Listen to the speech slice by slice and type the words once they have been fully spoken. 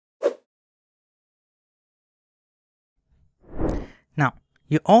Now,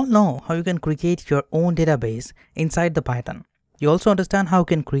 you all know how you can create your own database inside the Python. You also understand how you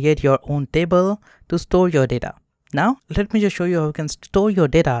can create your own table to store your data. Now, let me just show you how you can store your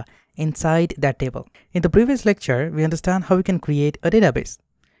data inside that table. In the previous lecture, we understand how we can create a database.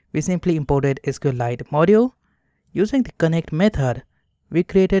 We simply imported SQLite module. Using the connect method, we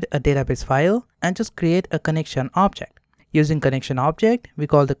created a database file and just create a connection object. Using connection object, we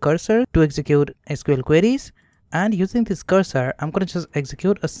call the cursor to execute SQL queries. And using this cursor, I'm going to just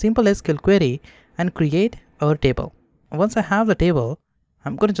execute a simple SQL query and create our table. Once I have the table,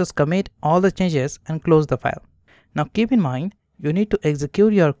 I'm going to just commit all the changes and close the file. Now keep in mind, you need to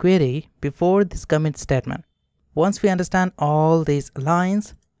execute your query before this commit statement. Once we understand all these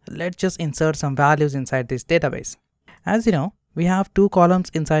lines, let's just insert some values inside this database. As you know, we have two columns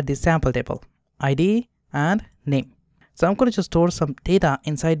inside this sample table, ID and name. So I'm going to just store some data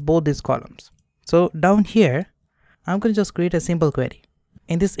inside both these columns. So down here, I'm going to just create a simple query.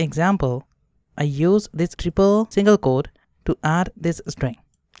 In this example, I use this triple single quote to add this string.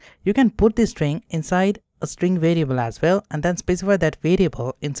 You can put this string inside a string variable as well and then specify that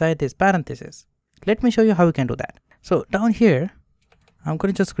variable inside this parenthesis. Let me show you how you can do that. So down here, I'm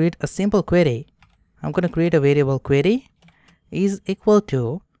going to just create a simple query. I'm going to create a variable query is equal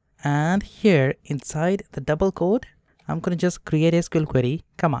to, and here inside the double quote, I'm going to just create a SQL query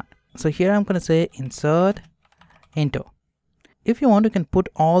command. So here I'm going to say insert into. If you want, you can put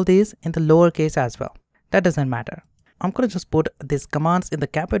all these in the lowercase as well. That doesn't matter. I'm going to just put these commands in the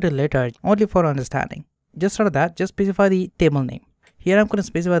capital letter only for understanding. Just out of that, just specify the table name. Here I'm going to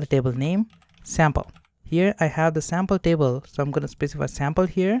specify the table name sample. Here I have the sample table, so I'm going to specify sample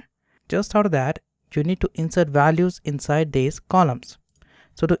here. Just out of that, you need to insert values inside these columns.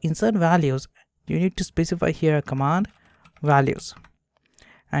 So to insert values, you need to specify here a command values.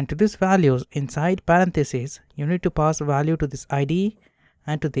 And to these values inside parentheses, you need to pass value to this ID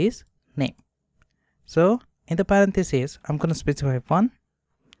and to this name. So in the parentheses, I'm going to specify 1.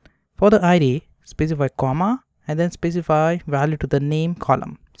 For the ID, specify comma and then specify value to the name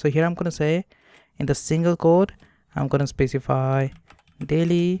column. So here I'm going to say in the single quote, I'm going to specify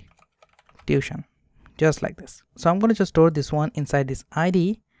daily tuition, just like this. So I'm going to just store this one inside this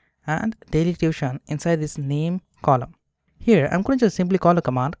ID and daily tuition inside this name column. Here I'm going to just simply call a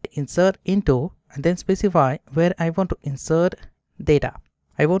command insert into and then specify where I want to insert data.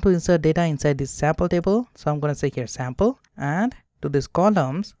 I want to insert data inside this sample table, so I'm going to say here sample, and to these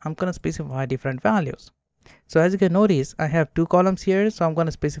columns I'm going to specify different values. So as you can notice, I have two columns here, so I'm going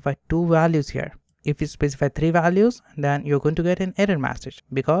to specify two values here. If you specify 3 values, then you're going to get an error message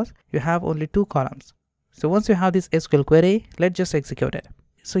because you have only 2 columns. So once you have this SQL query, let's just execute it.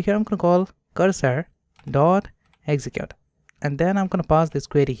 So here I'm going to call cursor dot execute. And then I'm going to pass this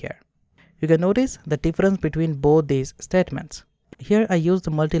query here. You can notice the difference between both these statements. Here I use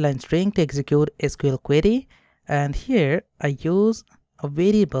the multi-line string to execute SQL query, and here I use a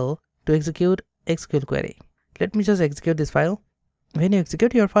variable to execute SQL query. Let me just execute this file. When you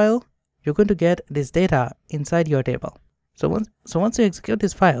execute your file, you're going to get this data inside your table. So once you execute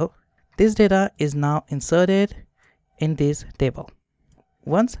this file, this data is now inserted in this table.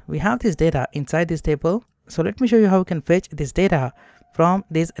 Once we have this data inside this table, so let me show you how we can fetch this data from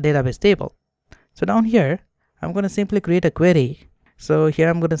this database table. So down here, I'm going to simply create a query. So here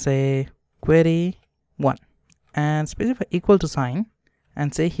I'm going to say query 1 and specify equal to sign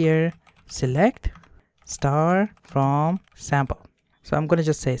and say here select star from sample. So I'm going to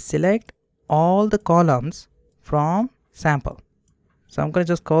just say select all the columns from sample. So I'm going to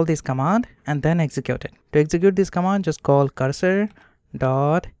just call this command and then execute it. To execute this command, just call cursor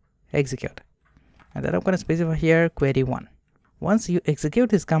dot execute. And then I'm going to specify here query 1. Once you execute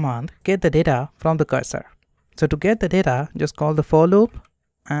this command, get the data from the cursor. So to get the data, just call the for loop.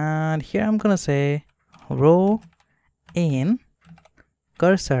 And here I'm going to say row in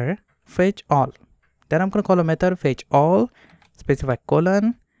cursor fetch all. Then I'm going to call a method fetch all, specify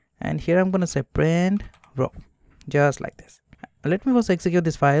colon, and here I'm going to say print row, just like this. Let me first execute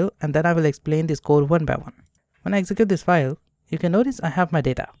this file and then I will explain this code one by one. When I execute this file, you can notice I have my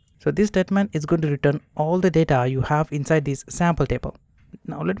data. So this statement is going to return all the data you have inside this sample table.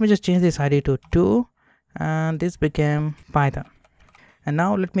 Now let me just change this ID to 2 and this became Python. And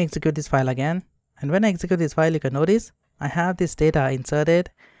now let me execute this file again. And when I execute this file, you can notice I have this data inserted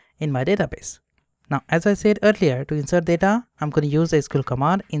in my database. Now as I said earlier, to insert data, I'm going to use the SQL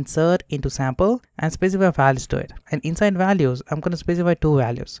command insert into sample and specify values to it. And inside values, I'm going to specify 2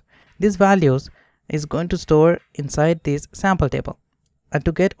 values. These values is going to store inside this sample table. And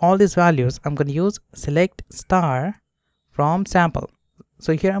to get all these values, I'm going to use select star from sample.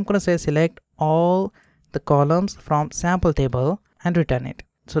 So here I'm going to say select all the columns from sample table and return it.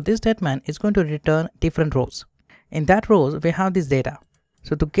 So this statement is going to return different rows. In that rows, we have this data.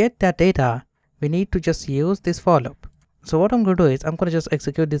 So to get that data, we need to just use this for loop. So what I'm going to do is I'm going to just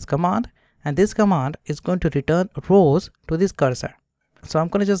execute this command, and this command is going to return rows to this cursor. So I'm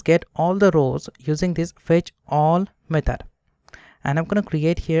going to just get all the rows using this fetch all method. And I'm going to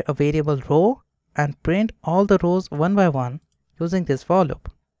create here a variable row and print all the rows one by one using this for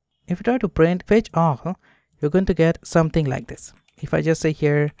loop. If you try to print fetch all, you're going to get something like this. If I just say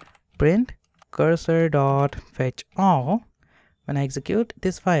here print cursor dot fetch all, when I execute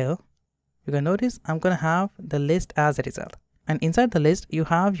this file, you can notice I'm going to have the list as a result. And inside the list, you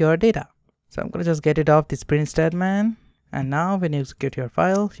have your data. So I'm going to just get rid of this print statement. And now when you execute your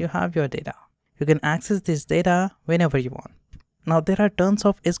file, you have your data. You can access this data whenever you want. Now there are tons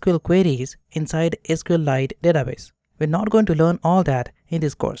of SQL queries inside SQLite database. We're not going to learn all that in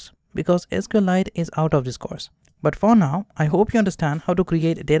this course because SQLite is out of this course. But for now, I hope you understand how to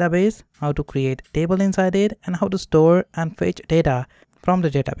create a database, how to create a table inside it, and how to store and fetch data from the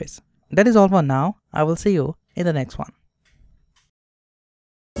database. That is all for now. I will see you in the next one.